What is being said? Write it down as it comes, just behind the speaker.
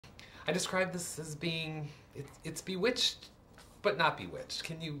I describe this as being, it's bewitched, but not bewitched.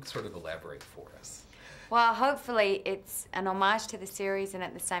 Can you sort of elaborate for us? Well, hopefully it's an homage to the series, and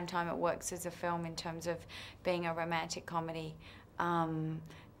at the same time it works as a film in terms of being a romantic comedy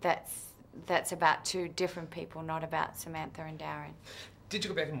that's about two different people, not about Samantha and Darren. Did you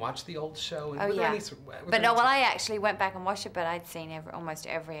go back and watch the old show? And oh, yeah. But no, well, I actually went back and watched it, but I'd seen almost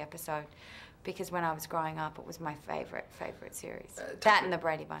every episode, because when I was growing up, it was my favorite series. That and the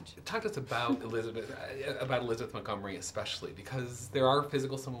Brady Bunch. Talk to us about Elizabeth Montgomery especially, because there are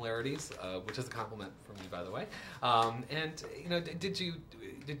physical similarities, which is a compliment from you, by the way. And you know, did you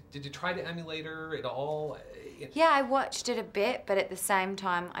try to emulate her at all? Yeah, I watched it a bit, but at the same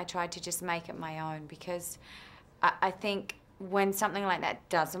time, I tried to just make it my own, because I think when something like that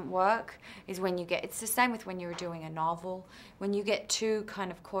doesn't work is when you get, it's the same with when you're doing a novel, when you get too kind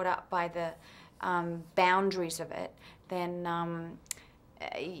of caught up by the boundaries of it, then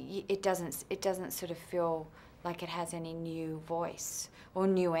it doesn't sort of feel like it has any new voice or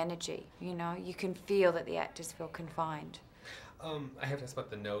new energy, you know? You can feel that the actors feel confined. I have to ask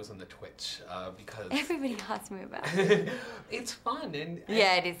about the nose and the twitch, because... Everybody asks me about it. It's fun.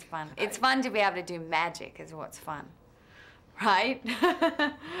 Yeah, it is fun. It's fun to be able to do magic is what's fun. Right?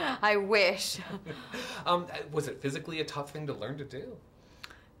 I wish. Was it physically a tough thing to learn to do?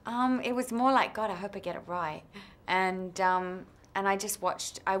 It was more like, God, I hope I get it right. And I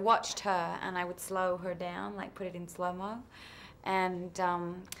watched her, and I would slow her down, like put it in slow-mo. And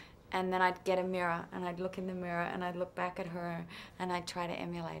then I'd get a mirror, and I'd look in the mirror, and I'd look back at her, and I'd try to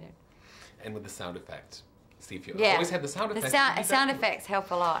emulate it. And with the sound effect, see if you yeah. always had the sound effects. The sound effects help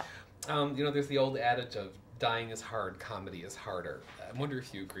a lot. You know, there's the old adage of dying is hard, comedy is harder. I wonder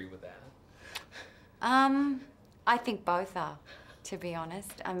if you agree with that. I think both are, to be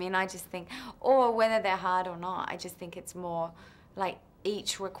honest. I mean, I just think, or whether they're hard or not, I just think it's more like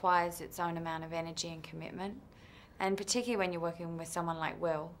each requires its own amount of energy and commitment. And particularly when you're working with someone like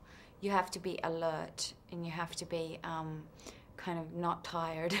Will, you have to be alert, and you have to be kind of not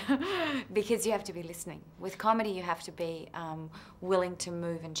tired because you have to be listening. With comedy, you have to be willing to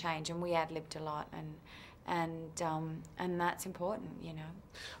move and change, and we ad-libbed a lot, and that's important, you know.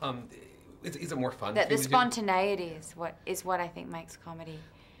 Is it more fun? The spontaneity is what I think makes comedy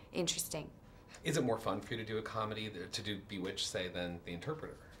interesting. Is it more fun for you to do a comedy, to do Bewitched, say, than The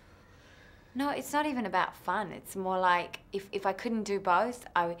Interpreter? No, it's not even about fun. It's more like if I couldn't do both,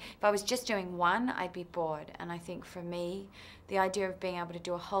 if I was just doing one, I'd be bored. And I think for me, the idea of being able to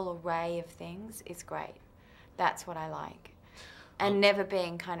do a whole array of things is great. That's what I like. And never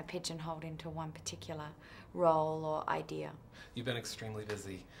being kind of pigeonholed into one particular role or idea. You've been extremely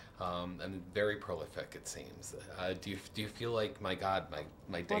busy and very prolific, it seems. Do you feel like, my God,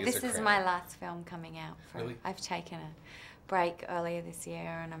 my days are Well, this crammed? is my last film coming out. Really? I've taken a break earlier this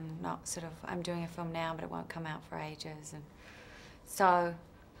year, and I'm doing a film now, but it won't come out for ages, and so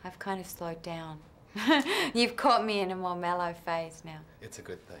I've kind of slowed down. You've caught me in a more mellow phase now. It's a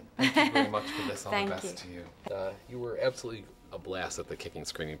good thing. Thank you very much for this. All the best Thank to you. You were absolutely a blast at the Kicking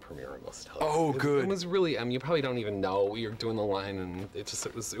Screaming premiere, I must tell you. Oh, good. It was really, I mean, you probably don't even know you're doing the line, and it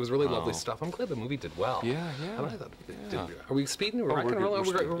was really lovely stuff. I'm glad the movie did well. Yeah, yeah. Are we speeding? We're rocking and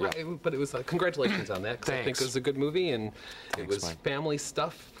rolling? But it was, congratulations on that, because I think it was a good movie, and it was family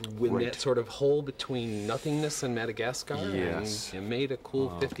stuff in that sort of hole between nothingness and Madagascar. Yes. And you made a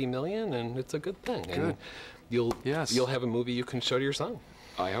cool 50 million, and it's a good thing. Good. And you'll have a movie you can show to your son.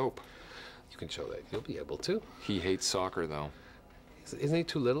 I hope. You can show that. You'll be able to. He hates soccer, though. Isn't he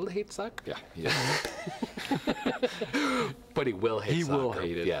too little to hate soccer? Yeah, he is. But he will hate soccer. He will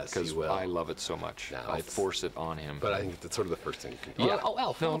hate it, yes, because I love it so much. No, I'll force it on him. But I think it's sort of the first thing you can do. Yeah. Oh,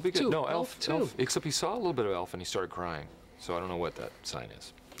 Elf. No, Elf it'll be good. too. No, Elf too. Elf. Except he saw a little bit of Elf and he started crying. So I don't know what that sign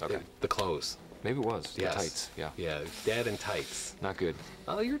is. Okay. The clothes. Maybe it was. Yes. The tights. Yeah. Yeah, Dad in tights. Not good.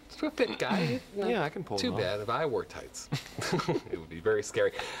 Oh, you're a fit guy. Yeah, I can pull them Too off. bad if I wore tights. It would be very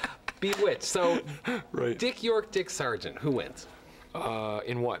scary. Bewitched. So, right. Dick York, Dick Sargent. Who wins?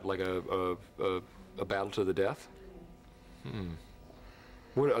 In what? Like a battle to the death?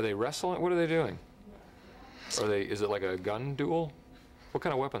 What are they wrestling? What are they doing? Is it like a gun duel? What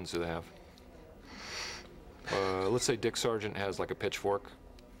kind of weapons do they have? Let's say Dick Sargent has like a pitchfork,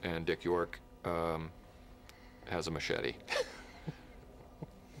 and Dick York has a machete.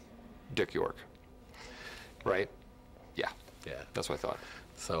 Dick York. Right? Yeah. Yeah. That's what I thought.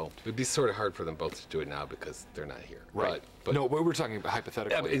 So it'd be sort of hard for them both to do it now because they're not here. Right. But No, we're talking about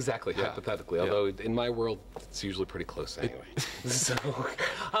hypothetically. yeah, exactly, Yeah. hypothetically. Yeah. Although in my world, it's usually pretty close anyway. So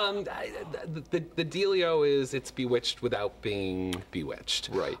the dealio is it's bewitched without being bewitched.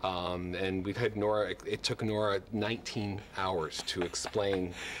 Right. And we've had Nora. It took Nora 19 hours to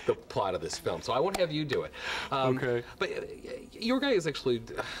explain the plot of this film. So I won't have you do it. Okay. But your guy is actually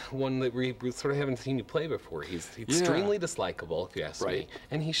one that we sort of haven't seen you play before. He's extremely dislikable, if you ask me,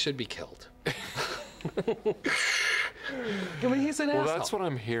 and he should be killed. I mean, he's an asshole. Well, that's what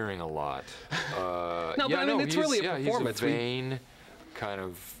I'm hearing a lot. No, but yeah, I mean, it's really a he's performance. a vain, kind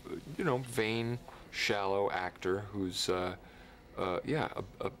of, vain, shallow actor who's, a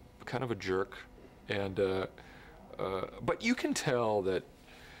kind of a jerk, and but you can tell that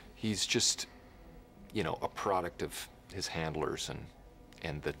he's just, a product of his handlers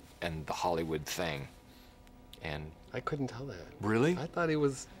and the Hollywood thing, and I couldn't tell that. Really? I thought he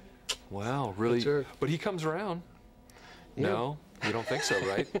was. Wow, really? jerk. But he comes around. Yeah. No, you don't think so,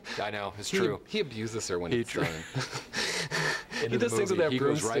 right? I know, it's true. He abuses her when He it's tr- done. Into He the does things with movie, that he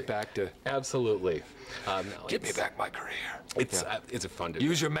goes broomstick. right back to Absolutely. No, give me back my career. It's Yeah. is it fun to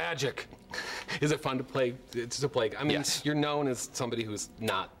Use your magic. Is it fun to play? It's to play. I mean, Yes. you're known as somebody who's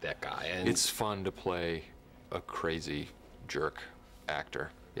not that guy, and It's fun to play a crazy jerk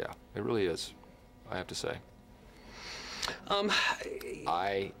actor. Yeah, it really is. I have to say.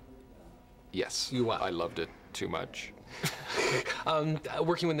 Yes. I loved it too much.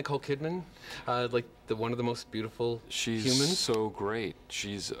 working with Nicole Kidman, like one of the most beautiful She's humans. so great.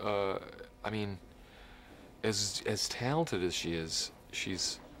 She's, I mean, as talented as she is,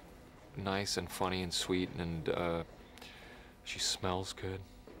 she's nice and funny and sweet, and she smells good.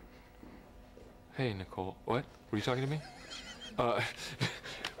 Hey, Nicole. What? Were you talking to me?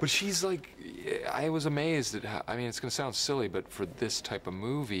 But she's like, I was amazed at how, I mean, it's going to sound silly, but for this type of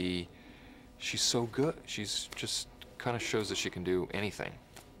movie, she's so good. She's just kind of shows that she can do anything.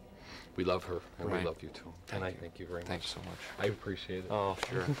 We love her, and Right. we love you too. And I thank you very much. Thanks so much. I appreciate it. Oh,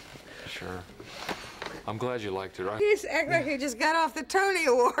 sure. Sure. I'm glad you liked it. He just act like he just got off the Tony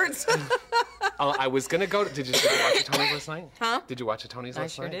Awards. I was gonna go. Did you watch the Tonys last night? Huh? Did you watch the Tonys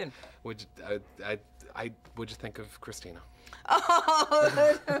last sure night? did. What'd you think of Christina?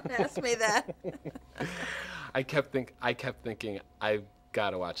 Oh, don't ask me that. I kept thinking I've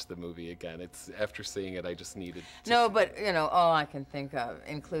got to watch the movie again. It's after seeing it, I just needed. No, but all I can think of,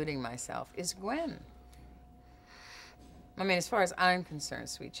 including myself, is Gwen. I mean, as far as I'm concerned,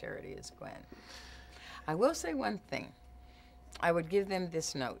 Sweet Charity is Gwen. I will say one thing. I would give them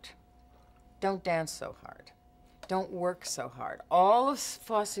this note. Don't dance so hard. Don't work so hard. All of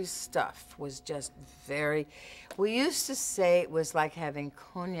Fosse's stuff was just very... We used to say it was like having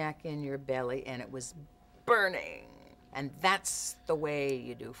cognac in your belly and it was burning. And that's the way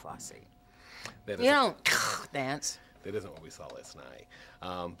you do Fosse. You don't dance. That isn't what we saw last night.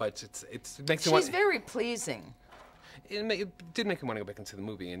 But it makes me She's want... very pleasing. It did make me want to go back and see the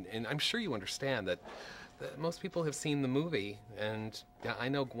movie. And I'm sure you understand that most people have seen the movie. And yeah, I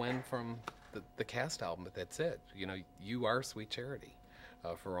know Gwen from the cast album, but that's it. You are Sweet Charity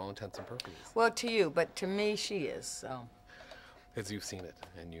for all intents and purposes. Well, to you, but to me, she is, so. Because you've seen it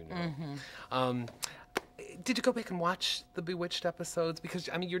and you know. Did you go back and watch the Bewitched episodes? Because,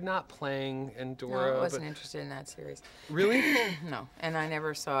 I mean, you're not playing Endora. No, I wasn't interested in that series. Really? No, and I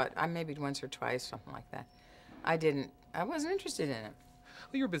never saw it. I maybe once or twice, something like that. I wasn't interested in it.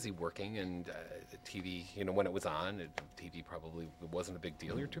 Well, you were busy working, and TV, when it was on, TV probably wasn't a big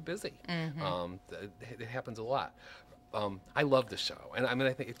deal. You're too busy. It happens a lot. I love the show, and I mean,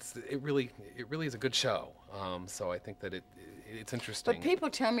 I think it really is a good show. So I think that it's interesting. But people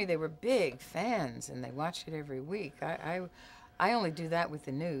tell me they were big fans and they watch it every week. I only do that with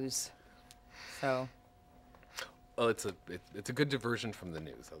the news. So. Well, it's a good diversion from the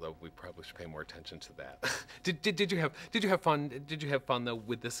news, although we probably should pay more attention to that. Did you have fun? Did you have fun though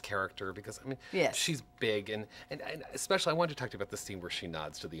with this character? Because I mean, yes. She's big, and especially I wanted to talk to you about the scene where she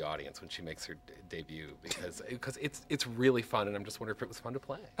nods to the audience when she makes her debut, because it's really fun, and I'm just wondering if it was fun to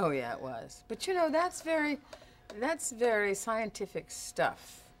play. Oh yeah, it was. But that's very scientific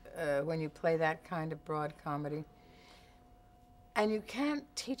stuff when you play that kind of broad comedy. And you can't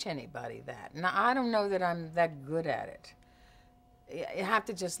teach anybody that. Now, I don't know that I'm that good at it. You have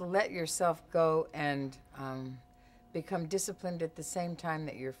to just let yourself go and become disciplined at the same time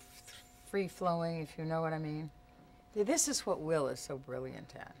that you're free-flowing, if you know what I mean. This is what Will is so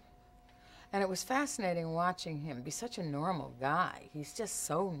brilliant at. And it was fascinating watching him be such a normal guy. He's just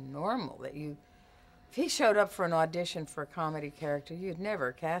so normal that if he showed up for an audition for a comedy character, you'd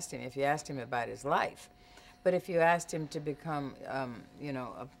never cast him if you asked him about his life. But if you asked him to become, you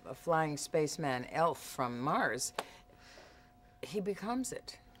know, a flying spaceman elf from Mars, he becomes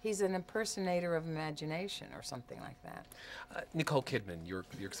it. He's an impersonator of imagination or something like that. Nicole Kidman, your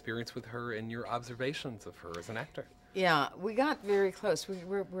experience with her and your observations of her as an actor. Yeah, we got very close.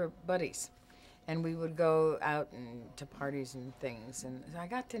 We're buddies. And we would go out to parties and things. And I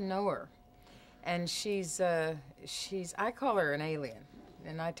got to know her. And I call her an alien.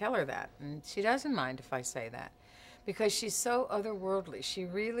 And I tell her that. And she doesn't mind if I say that. Because she's so otherworldly. She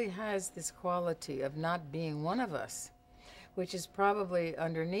really has this quality of not being one of us, which is probably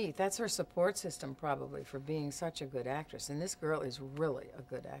underneath. That's her support system, probably, for being such a good actress. And this girl is really a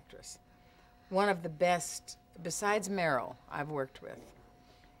good actress. One of the best, besides Meryl, I've worked with.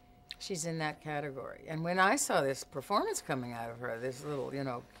 She's in that category. And when I saw this performance coming out of her, this little, you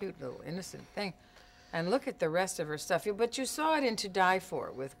know, cute little innocent thing, and look at the rest of her stuff. But you saw it in To Die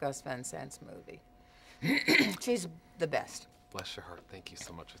For with Gus Van Sant's movie. She's the best. Bless your heart. Thank you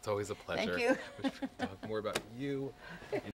so much. It's always a pleasure. Thank you. Wish we could talk more about you.